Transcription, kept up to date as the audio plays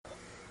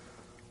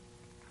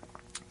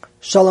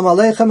Shalom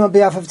Aleichem. On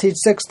behalf of Teach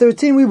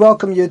 613, we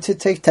welcome you to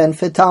Take 10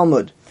 for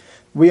Talmud.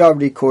 We are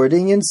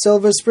recording in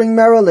Silver Spring,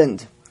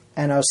 Maryland,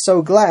 and are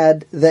so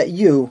glad that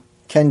you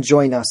can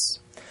join us.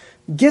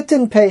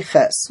 Gittin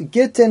Peiches,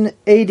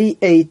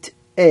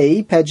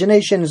 Gittin88A,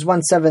 pagination is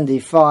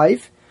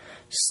 175,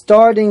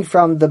 starting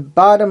from the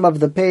bottom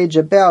of the page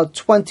about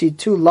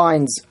 22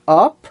 lines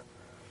up.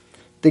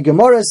 The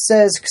Gemara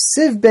says,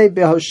 Ksiv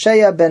be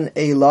Hoshea ben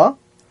Elah,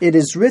 it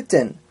is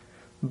written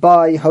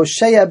by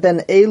Hoshea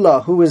ben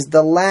Elah, who is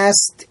the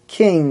last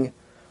king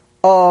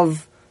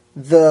of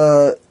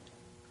the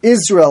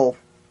Israel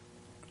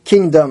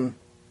kingdom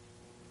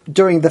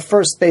during the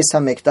first Beis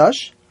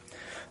HaMikdash.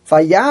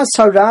 Vayas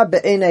hara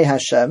be'enei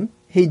Hashem,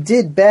 he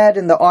did bad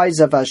in the eyes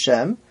of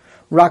Hashem.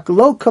 Rak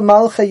lo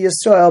kamalcha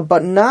Yisrael,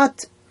 but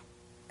not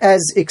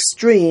as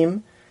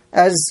extreme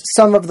as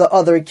some of the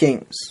other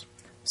kings.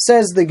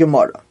 Says the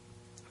Gemara.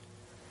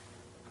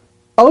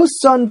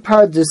 Osan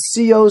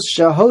pardesios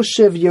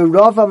shahoshev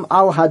Yeravam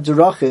al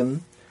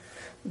hadrachim,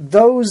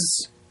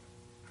 those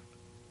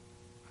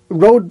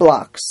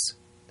roadblocks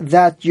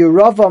that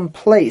Yeravam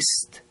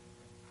placed,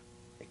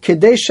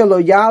 kedei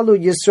shelo yalu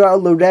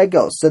Yisrael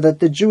l'regel, so that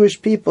the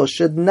Jewish people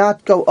should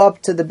not go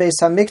up to the Beis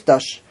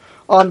HaMikdash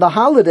on the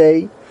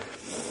holiday,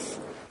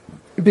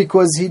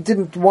 because he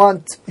didn't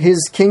want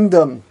his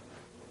kingdom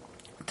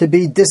to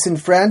be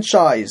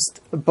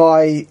disenfranchised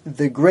by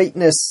the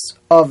greatness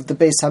of the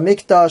Beis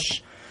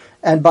HaMikdash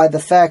and by the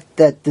fact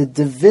that the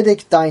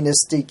Davidic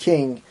dynasty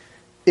king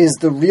is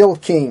the real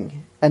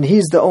king and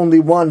he's the only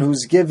one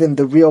who's given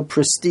the real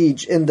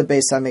prestige in the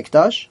Beis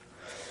HaMikdash.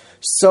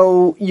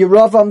 So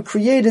Yeravam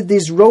created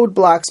these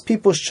roadblocks.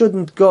 People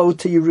shouldn't go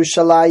to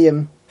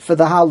Yerushalayim for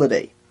the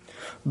holiday.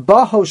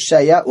 Ba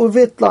Hoshea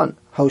uvitlan.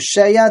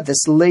 Hoshea,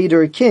 this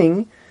later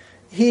king,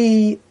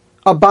 he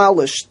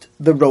abolished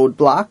the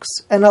roadblocks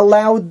and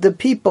allowed the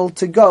people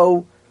to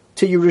go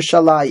to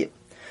Yerushalayim.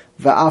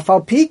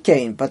 Va'afal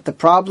pikein, but the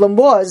problem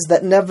was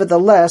that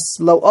nevertheless,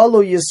 lo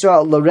olu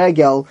Yisrael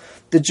l'regel,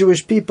 the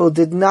Jewish people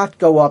did not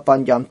go up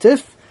on Yom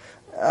Tif.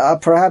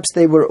 Perhaps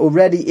they were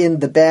already in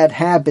the bad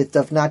habit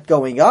of not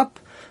going up.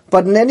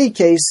 But in any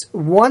case,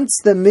 once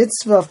the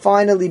mitzvah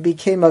finally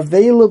became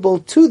available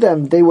to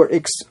them, they were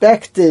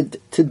expected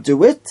to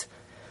do it.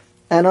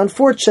 And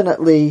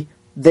unfortunately,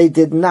 they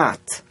did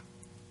not.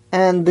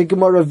 And the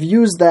Gemara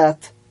views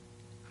that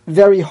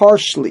very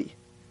harshly.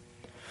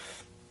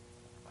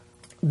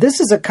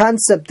 This is a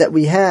concept that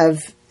we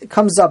have. It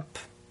comes up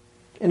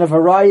in a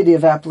variety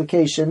of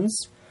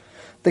applications.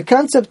 The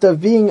concept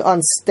of being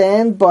on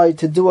standby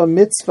to do a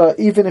mitzvah,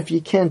 even if you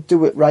can't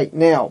do it right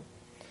now.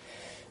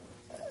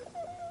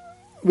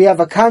 We have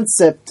a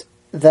concept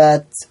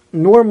that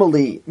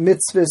normally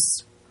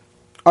mitzvahs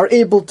are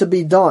able to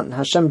be done.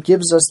 Hashem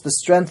gives us the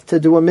strength to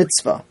do a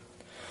mitzvah.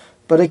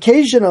 But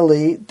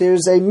occasionally,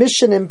 there's a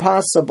mission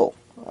impossible,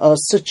 a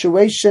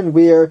situation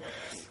where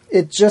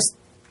it just,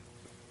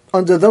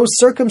 under those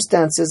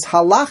circumstances,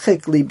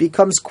 halachically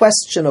becomes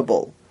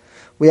questionable.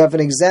 We have an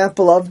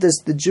example of this,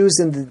 the Jews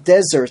in the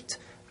desert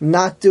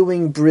not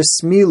doing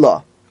bris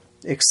milah,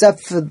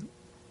 except for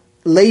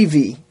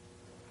Levi,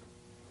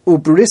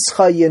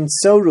 ubrischa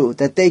yinsoru,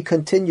 that they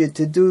continued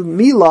to do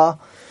milah,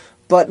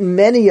 but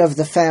many of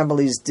the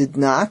families did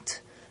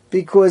not,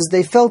 because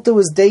they felt it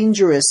was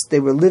dangerous. They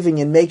were living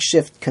in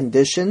makeshift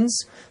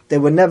conditions. They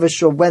were never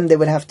sure when they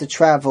would have to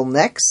travel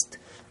next,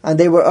 and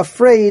they were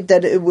afraid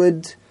that it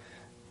would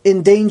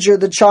endanger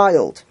the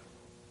child.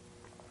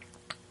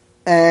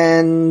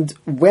 And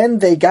when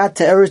they got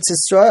to Eretz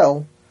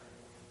Yisrael,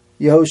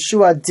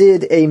 Yehoshua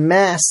did a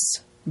mass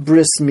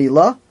bris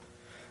milah.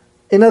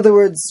 In other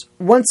words,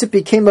 once it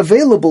became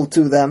available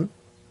to them,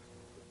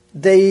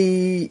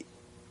 they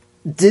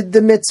did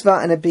the mitzvah,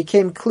 and it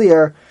became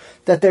clear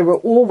that they were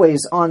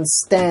always on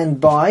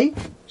standby,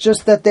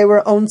 just that they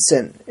were own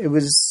sin. It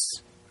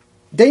was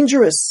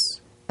dangerous,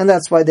 and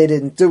that's why they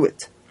didn't do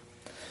it.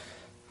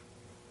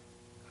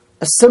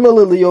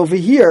 Similarly, over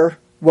here,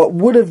 what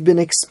would have been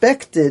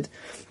expected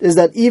is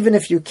that even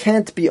if you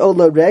can't be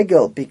Ola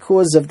Regel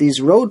because of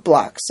these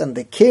roadblocks and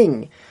the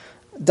king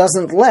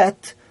doesn't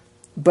let,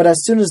 but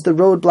as soon as the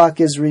roadblock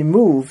is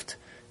removed,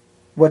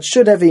 what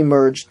should have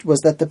emerged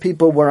was that the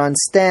people were on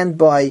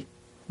standby,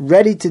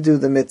 ready to do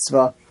the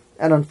mitzvah,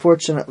 and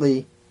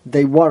unfortunately,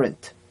 they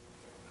weren't.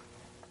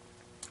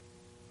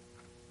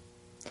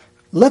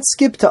 Let's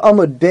skip to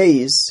Amud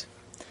Beis,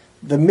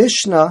 the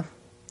Mishnah,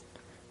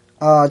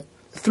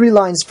 3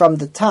 lines from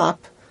the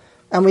top,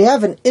 and we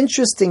have an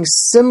interesting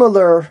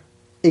similar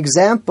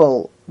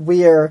example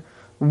where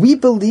we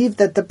believe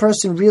that the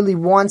person really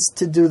wants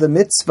to do the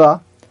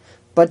mitzvah,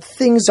 but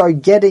things are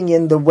getting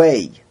in the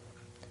way.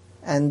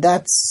 And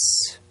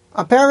that's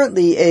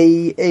apparently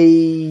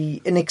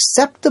an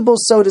acceptable,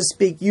 so to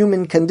speak,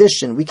 human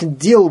condition. We can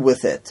deal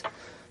with it.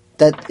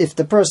 That if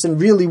the person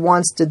really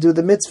wants to do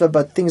the mitzvah,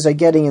 but things are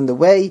getting in the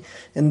way.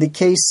 In the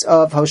case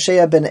of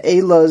Hoshea ben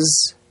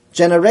Elah's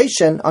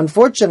generation,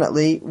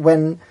 unfortunately,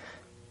 when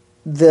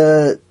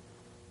the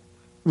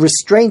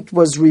restraint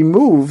was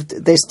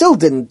removed, they still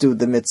didn't do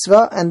the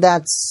mitzvah, and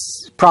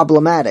that's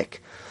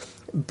problematic.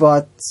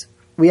 But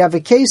we have a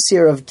case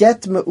here of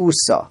get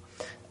me'usa,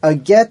 a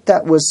get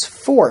that was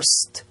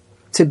forced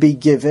to be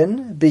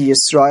given, be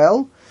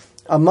Yisrael,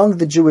 among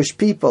the Jewish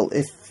people.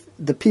 If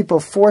the people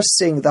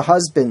forcing the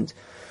husband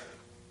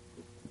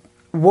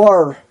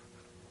were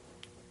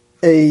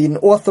an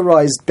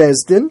authorized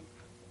bezdin,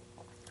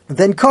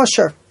 then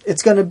kosher.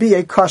 It's going to be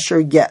a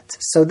kosher get.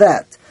 So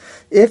that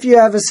if you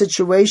have a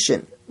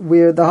situation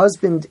where the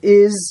husband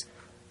is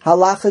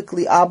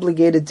halachically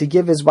obligated to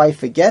give his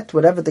wife a get,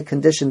 whatever the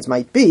conditions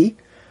might be,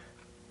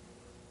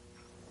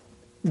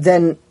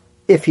 then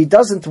if he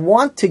doesn't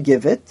want to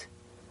give it,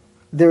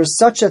 there is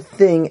such a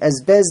thing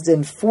as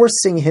bezdin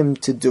forcing him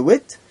to do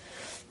it.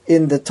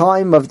 In the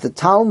time of the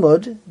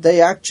Talmud,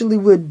 they actually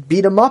would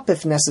beat him up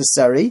if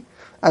necessary,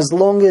 as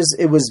long as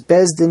it was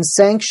bezdin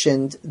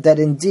sanctioned that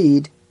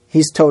indeed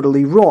he's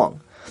totally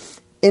wrong.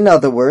 In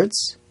other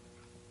words,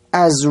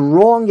 as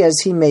wrong as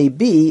he may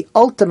be,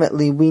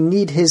 ultimately we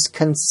need his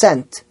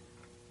consent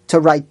to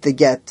write the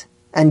get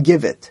and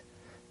give it.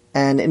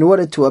 And in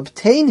order to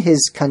obtain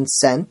his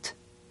consent,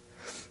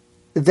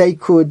 they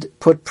could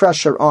put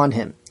pressure on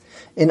him.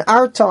 In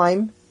our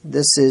time,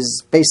 this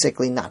is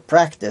basically not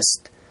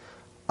practiced,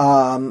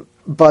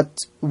 but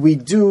we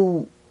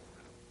do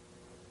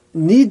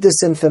need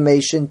this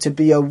information to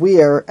be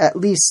aware, at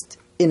least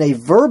in a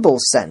verbal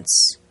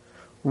sense,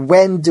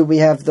 when do we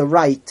have the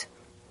right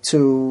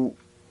to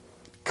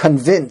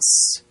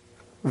convince,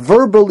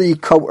 verbally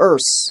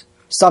coerce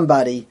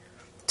somebody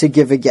to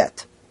give a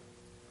get.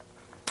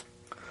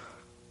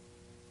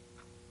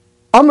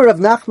 Amar Rav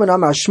Nachman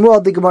Amar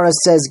Shmuel, the Gemara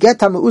says,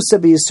 get ha'me'usa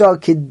b'Yisrael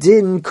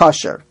kidin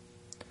kosher.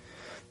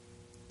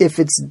 If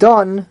it's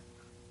done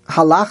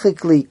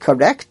halachically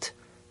correct,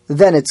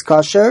 then it's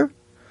kosher.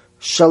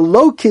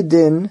 Shalo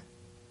kidin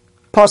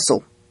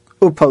posel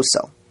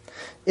uposel.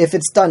 If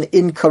it's done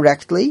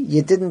incorrectly,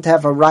 you didn't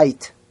have a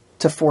right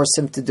to force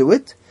him to do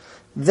it,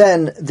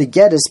 then the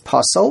get is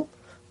posel,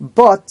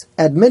 but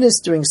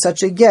administering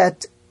such a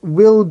get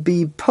will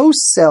be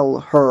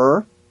posel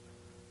her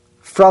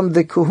from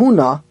the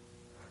kahuna,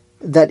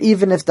 that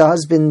even if the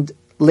husband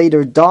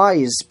later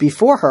dies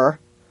before her,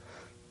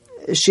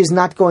 she's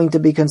not going to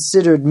be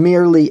considered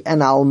merely an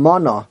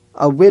almana,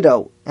 a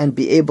widow, and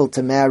be able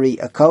to marry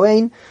a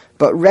kohen,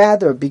 but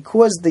rather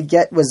because the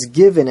get was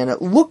given and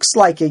it looks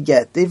like a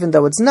get, even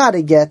though it's not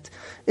a get,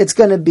 it's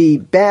going to be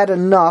bad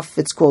enough.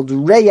 It's called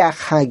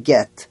reyach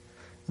haget,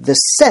 the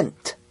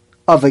scent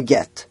of a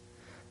get,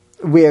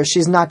 where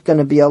she's not going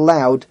to be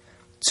allowed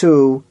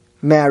to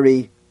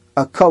marry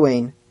a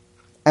kohen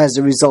as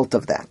a result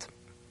of that.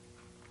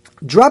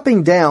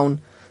 Dropping down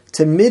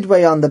to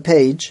midway on the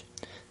page,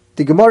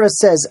 the Gemara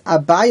says,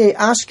 Abaye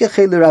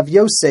ashkechel Rav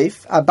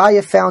Yosef.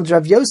 Abaye found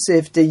Rav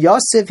Yosef, the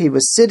Yosef, he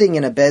was sitting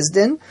in a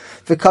bezdin,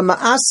 v'kama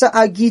asa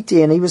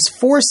agiti, and he was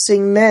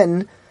forcing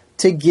men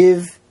to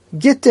give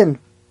gittin.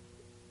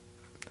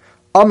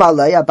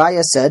 Amalei,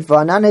 Abaye said,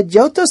 v'anan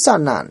hedyotos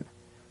anan.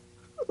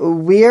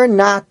 We're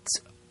not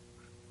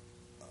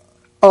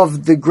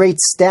of the great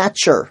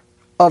stature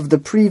of the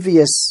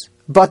previous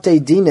batei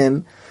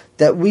dinim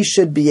that we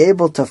should be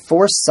able to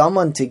force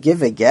someone to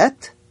give a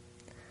get?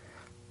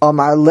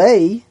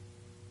 Amalei,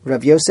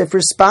 Rav Yosef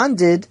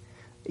responded,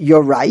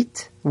 you're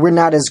right, we're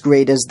not as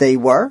great as they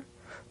were,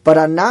 but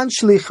anan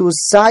shlichus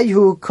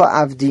sayhu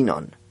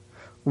ka'avdinon.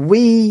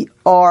 We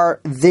are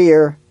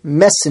their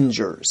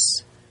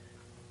messengers.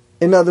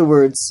 In other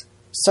words,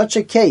 such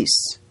a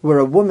case where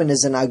a woman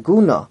is an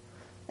aguna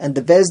and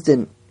the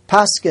bezdin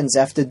paskins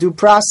after due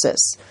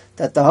process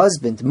that the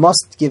husband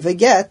must give a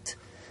get,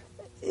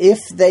 if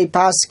they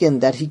paskin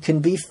that he can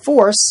be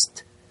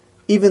forced,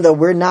 even though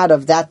we're not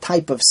of that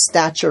type of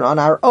stature on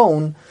our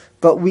own,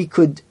 but we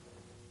could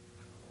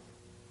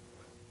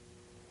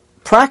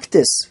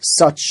practice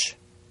such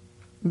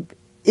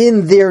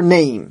in their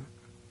name,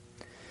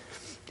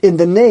 in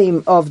the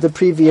name of the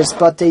previous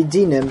batei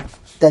dinim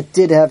that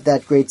did have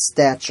that great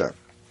stature.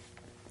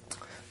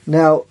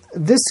 Now,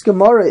 this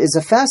Gemara is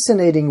a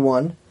fascinating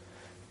one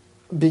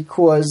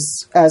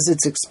because, as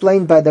it's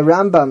explained by the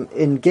Rambam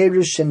in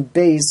Gerush and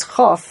Beis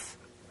Chaf,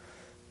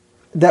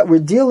 that we're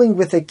dealing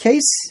with a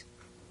case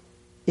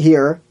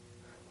here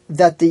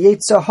that the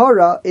Yetzer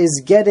Hara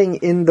is getting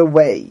in the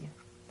way.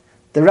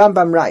 The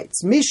Rambam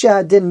writes,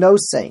 Misha din no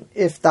saying,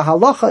 if the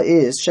halacha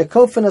is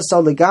shekofin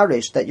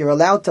asoligarish, that you're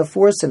allowed to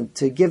force him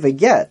to give a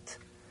get,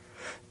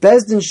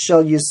 Bezdin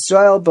shall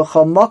Yisrael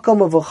b'chol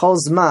makom uv'chol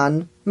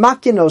zman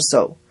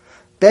makinoso.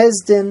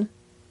 Bezdin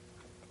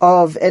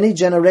of any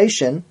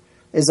generation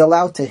is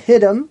allowed to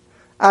hit him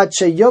ad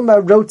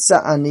sheyoma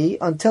rotza ani,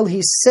 until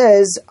he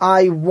says,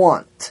 I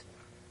want.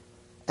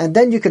 And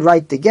then you could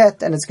write the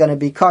get and it's going to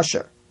be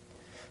kosher.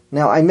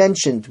 Now, I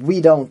mentioned we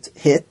don't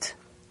hit,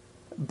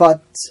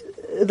 but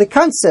the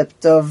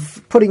concept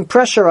of putting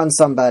pressure on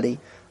somebody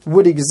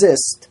would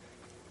exist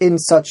in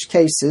such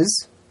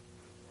cases.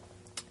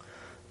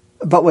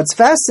 But what's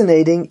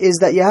fascinating is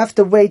that you have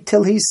to wait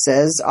till he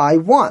says, I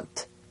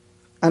want.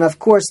 And of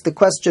course, the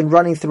question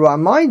running through our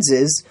minds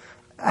is,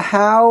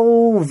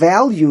 how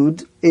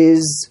valued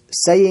is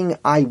saying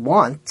I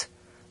want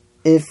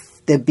if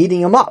they're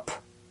beating him up.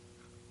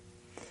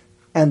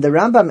 And the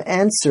Rambam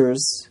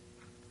answers,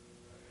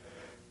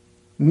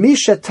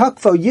 Misha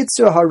takfo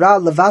yitzur hara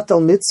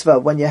levatal mitzvah,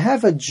 when you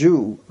have a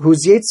Jew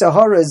whose yitzur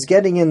hara is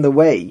getting in the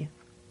way,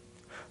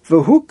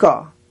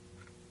 v'huka,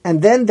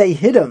 and then they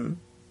hit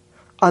him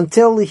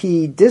until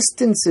he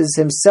distances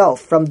himself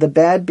from the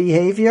bad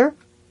behavior,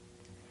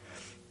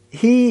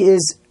 he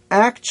is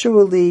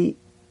actually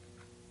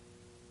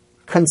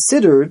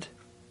considered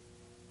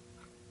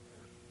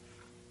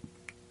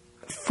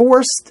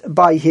forced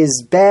by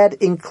his bad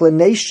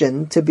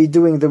inclination to be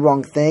doing the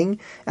wrong thing,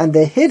 and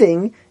the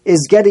hitting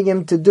is getting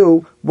him to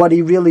do what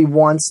he really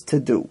wants to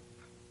do.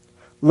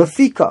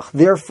 Lefikach,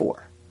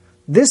 therefore,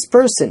 this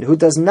person who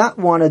does not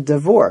want a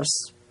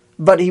divorce,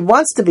 but he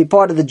wants to be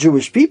part of the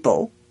Jewish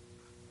people,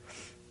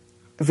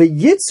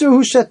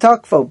 v'yitzur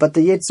shatakfo, but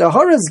the Yetzer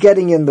Hara is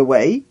getting in the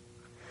way,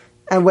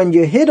 and when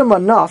you hit him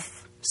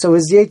enough, so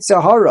his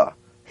Yetzer Hara,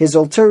 his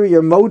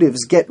ulterior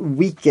motives get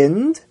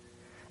weakened,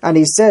 and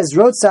he says,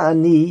 Rotza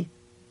ani,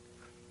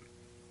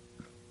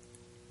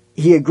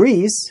 he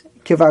agrees,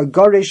 Kivar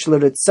Gorish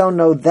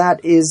L'Ritzono,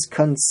 that is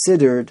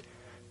considered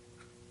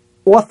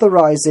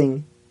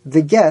authorizing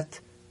the get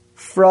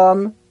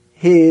from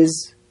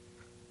his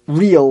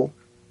real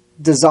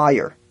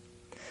desire.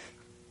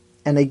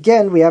 And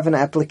again, we have an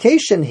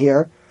application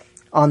here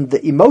on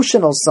the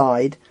emotional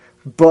side,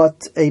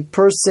 but a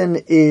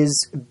person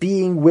is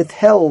being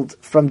withheld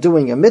from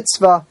doing a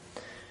mitzvah,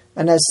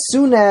 and as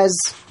soon as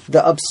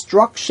the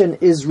obstruction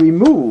is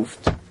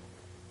removed,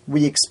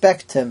 we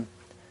expect him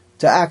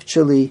to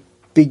actually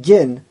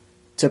begin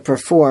to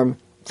perform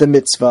the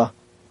mitzvah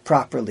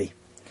properly.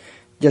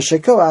 Yasher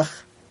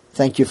koach.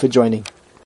 Thank you for joining.